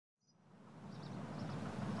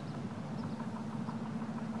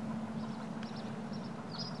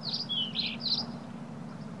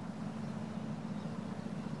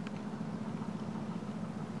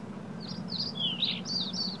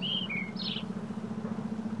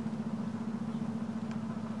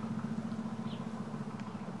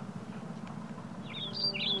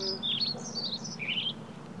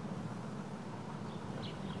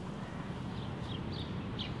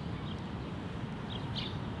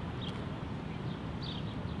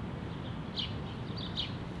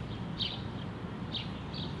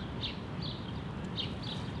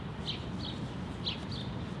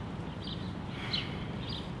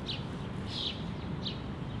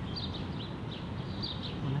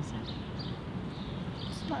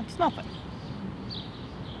It's nothing.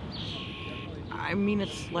 I mean,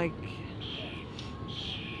 it's like...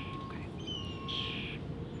 Okay.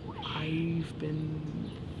 I've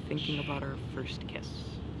been thinking about our first kiss.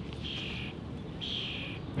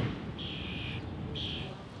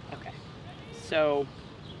 Okay. So,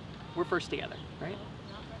 we're first together, right?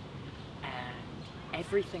 And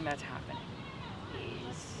everything that's happening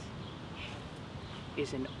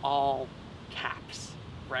is in all caps,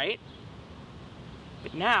 right?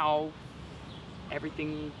 But now,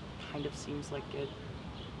 everything kind of seems like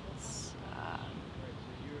it's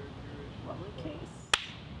lowercase.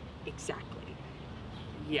 Exactly.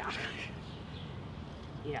 Yeah.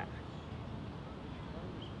 Yeah.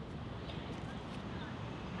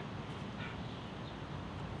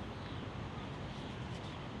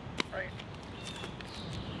 Right.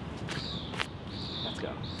 Let's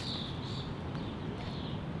go.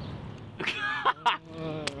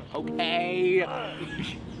 Okay.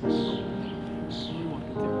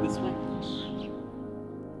 This way.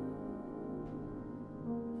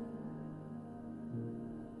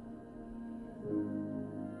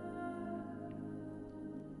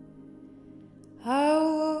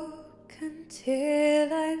 I'll walk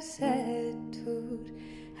until I'm settled,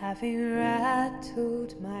 having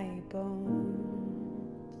rattled my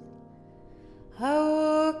bones.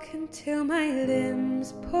 I'll walk until my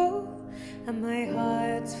limbs pull and my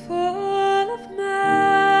heart's full of mirth.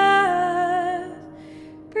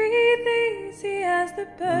 Breathe easy as the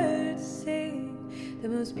birds sing the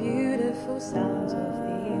most beautiful sounds of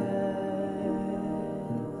the earth.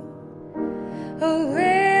 Oh,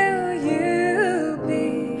 will you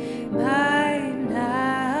be mine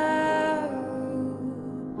now?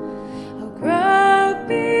 I'll grow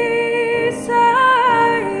beside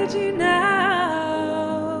you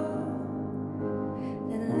now,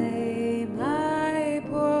 then lay my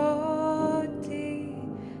body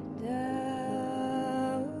down.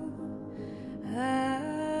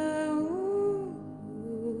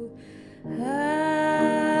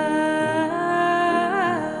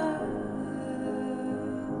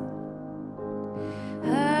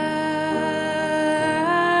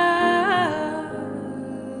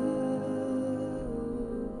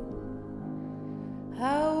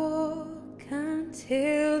 I'll walk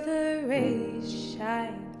until the rays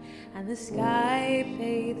shine and the sky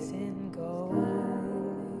bathes in gold.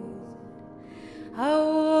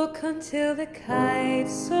 I'll walk until the kite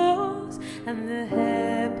soars and the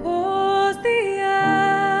hair pours the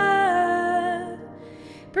earth.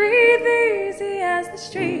 Breathe easy as the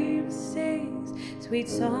stream sings sweet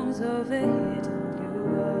songs of a hidden new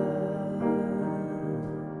world.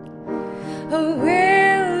 Oh,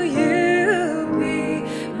 will you be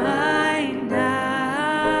mine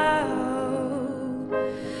now?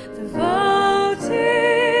 The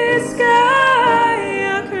vaulted sky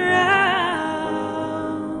your crown,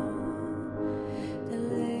 then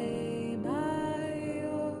lay my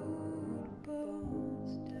old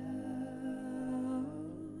bones down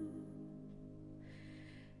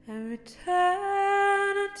and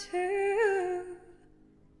return unto